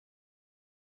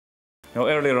Now,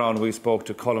 earlier on, we spoke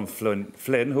to Colin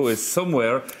Flynn, who is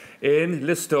somewhere in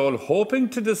Listowel, hoping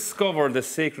to discover the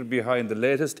secret behind the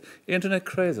latest internet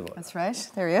craze of it. That's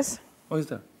right. There he is. What is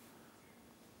that?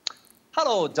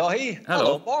 Hello, Dahi.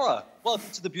 Hello. Maura.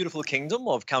 Welcome to the beautiful kingdom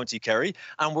of County Kerry.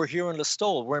 And we're here in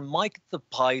Listowel. We're in Mike the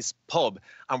Pie's pub.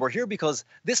 And we're here because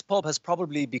this pub has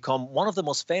probably become one of the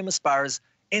most famous bars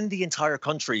in the entire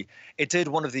country. It did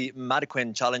one of the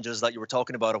Mannequin challenges that you were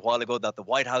talking about a while ago that the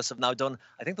White House have now done.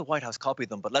 I think the White House copied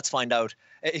them, but let's find out.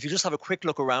 If you just have a quick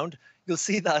look around, you'll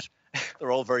see that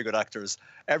they're all very good actors.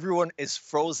 Everyone is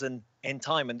frozen in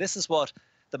time. And this is what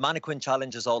the Mannequin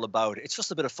challenge is all about. It's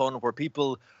just a bit of fun where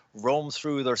people roam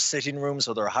through their sitting rooms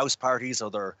or their house parties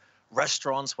or their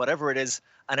restaurants, whatever it is,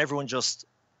 and everyone just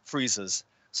freezes.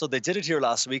 So they did it here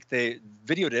last week. They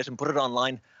videoed it and put it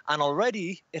online, and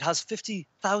already it has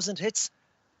 50,000 hits.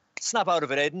 Snap out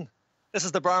of it, Aidan. This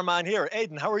is the barman here.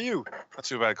 Aidan, how are you? Not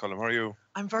too bad, Colin. How are you?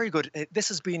 I'm very good. This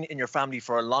has been in your family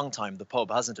for a long time, the pub,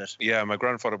 hasn't it? Yeah, my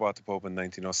grandfather bought the pub in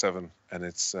 1907, and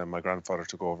it's my grandfather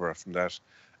took over from that.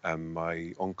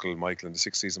 My uncle Michael in the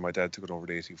 60s, and my dad took it over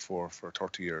to 84 for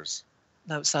 30 years.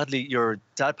 Now, sadly, your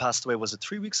dad passed away, was it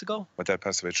 3 weeks ago? My dad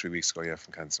passed away 3 weeks ago, yeah,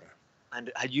 from cancer. And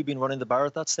had you been running the bar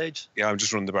at that stage? Yeah, I'm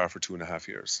just running the bar for 2.5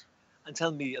 years. And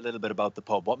tell me a little bit about the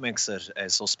pub. What makes it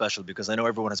so special? Because I know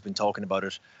everyone has been talking about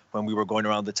it when we were going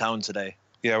around the town today.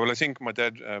 Yeah, well, I think my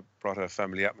dad brought a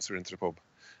family atmosphere into the pub.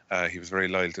 He was very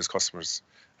loyal to his customers,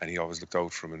 and he always looked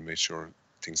out for them and made sure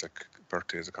things like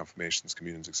birthdays or confirmations,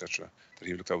 communions, etc., that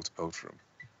he looked out for them.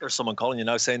 There's someone calling you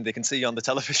now saying they can see you on the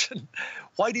television.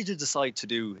 Why did you decide to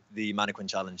do the Mannequin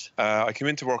challenge? I came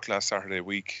into work last Saturday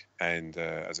week, and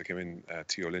as I came in,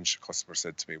 Theo Lynch, a customer,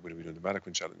 said to me, "When are we doing the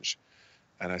Mannequin challenge?"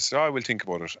 And I said, "Oh, I will think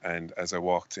about it." And as I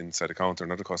walked inside the counter,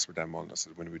 another customer, Dan Mullen, I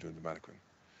said, "When are we doing the Mannequin?"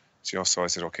 So I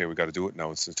said, "Okay, we got to do it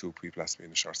now." It's the two people asked me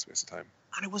in a short space of time.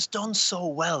 And it was done so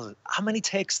well. How many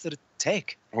takes did it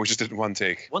take? We just did one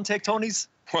take. One take, Tony's?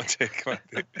 One take.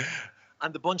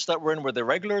 And the bunch that were in, were they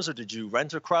regulars, or did you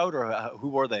rent a crowd, or who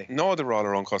were they? No, they were all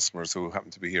our own customers who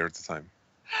happened to be here at the time.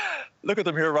 Look at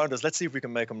them here around us. Let's see if we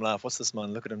can make him laugh. What's this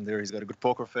man? Look at him there. He's got a good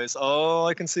poker face. Oh,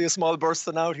 I can see a smile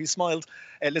bursting out. He smiled.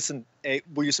 Listen,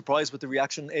 were you surprised with the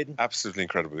reaction, Aidan? Absolutely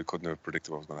incredible. We couldn't have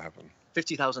predicted what was going to happen.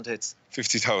 50,000 hits.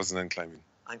 50,000 and climbing.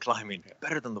 And climbing. Yeah.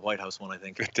 Better than the White House one, I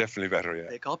think. Definitely better, yeah.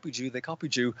 They copied you. They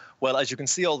copied you. Well, as you can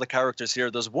see all the characters here,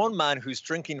 there's one man who's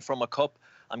drinking from a cup.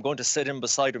 I'm going to sit in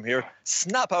beside him here.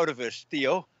 Snap out of it,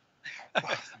 Theo.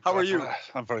 How are you?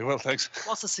 I'm very well, thanks.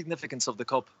 What's the significance of the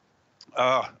cup?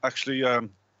 Actually,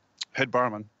 head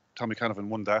barman Tommy Canavan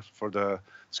won that for the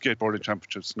skateboarding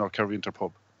championships in our Kerry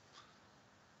Interpub.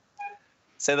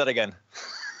 Say that again.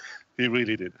 He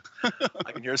really did.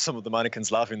 I can hear some of the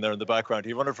mannequins laughing there in the background.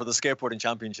 He won it for the skateboarding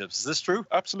championships. Is this true?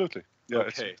 Absolutely. Yeah,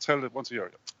 okay. It's held once a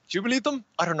year. Do you believe them?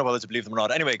 I don't know whether to believe them or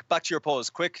not. Anyway, back to your pose.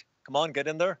 Quick. Come on, get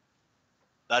in there.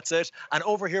 That's it. And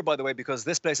over here, by the way, because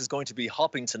this place is going to be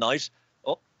hopping tonight.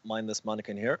 Oh, mind this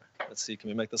mannequin here. Let's see, can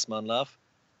we make this man laugh?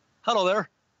 Hello there.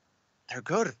 They're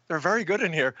good. They're very good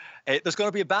in here. There's going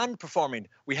to be a band performing.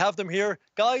 We have them here.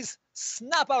 Guys,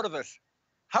 snap out of it.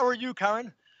 How are you,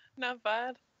 Karen? Not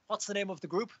bad. What's the name of the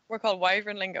group? We're called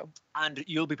Wyvern Lingo. And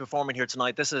you'll be performing here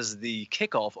tonight. This is the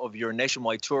kickoff of your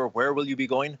nationwide tour. Where will you be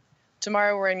going?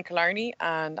 Tomorrow we're in Killarney,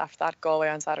 and after that Galway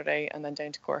on Saturday, and then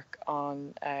down to Cork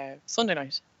on Sunday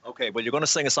night. Okay, well, you're going to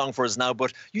sing a song for us now,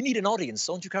 but you need an audience,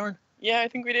 don't you, Karen? Yeah, I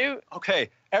think we do.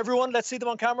 Okay, everyone, let's see them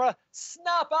on camera.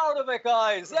 Snap out of it,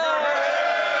 guys. Yay!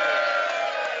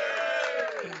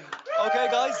 Okay,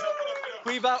 guys,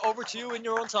 Quiva, over to you in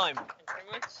your own time. Thanks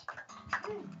very much.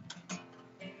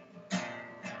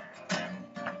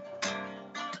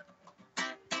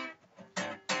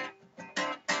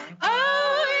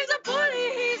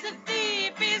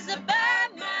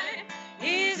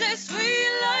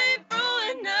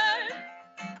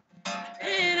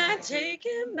 Take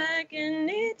him back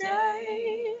any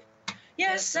day.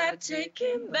 Yes, I'd take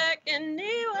him back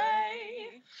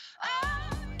anyway.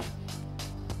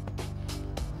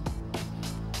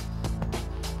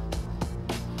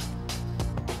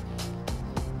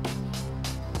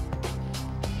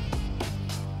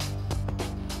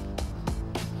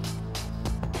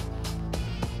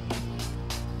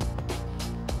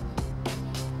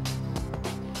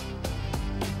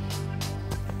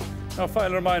 Now,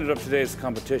 final reminder of today's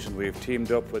competition. We've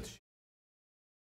teamed up with